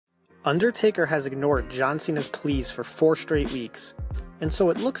Undertaker has ignored John Cena's pleas for 4 straight weeks, and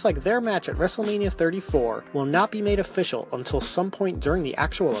so it looks like their match at WrestleMania 34 will not be made official until some point during the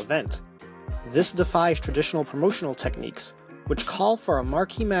actual event. This defies traditional promotional techniques, which call for a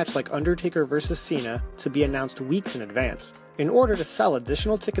marquee match like Undertaker vs. Cena to be announced weeks in advance, in order to sell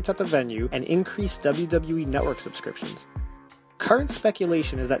additional tickets at the venue and increase WWE Network subscriptions. Current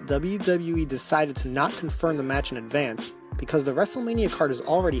speculation is that WWE decided to not confirm the match in advance because the WrestleMania card is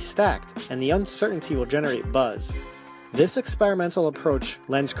already stacked and the uncertainty will generate buzz. This experimental approach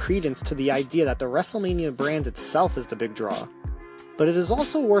lends credence to the idea that the WrestleMania brand itself is the big draw. But it is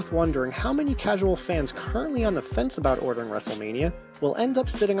also worth wondering how many casual fans currently on the fence about ordering WrestleMania will end up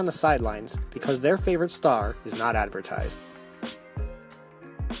sitting on the sidelines because their favorite star is not advertised.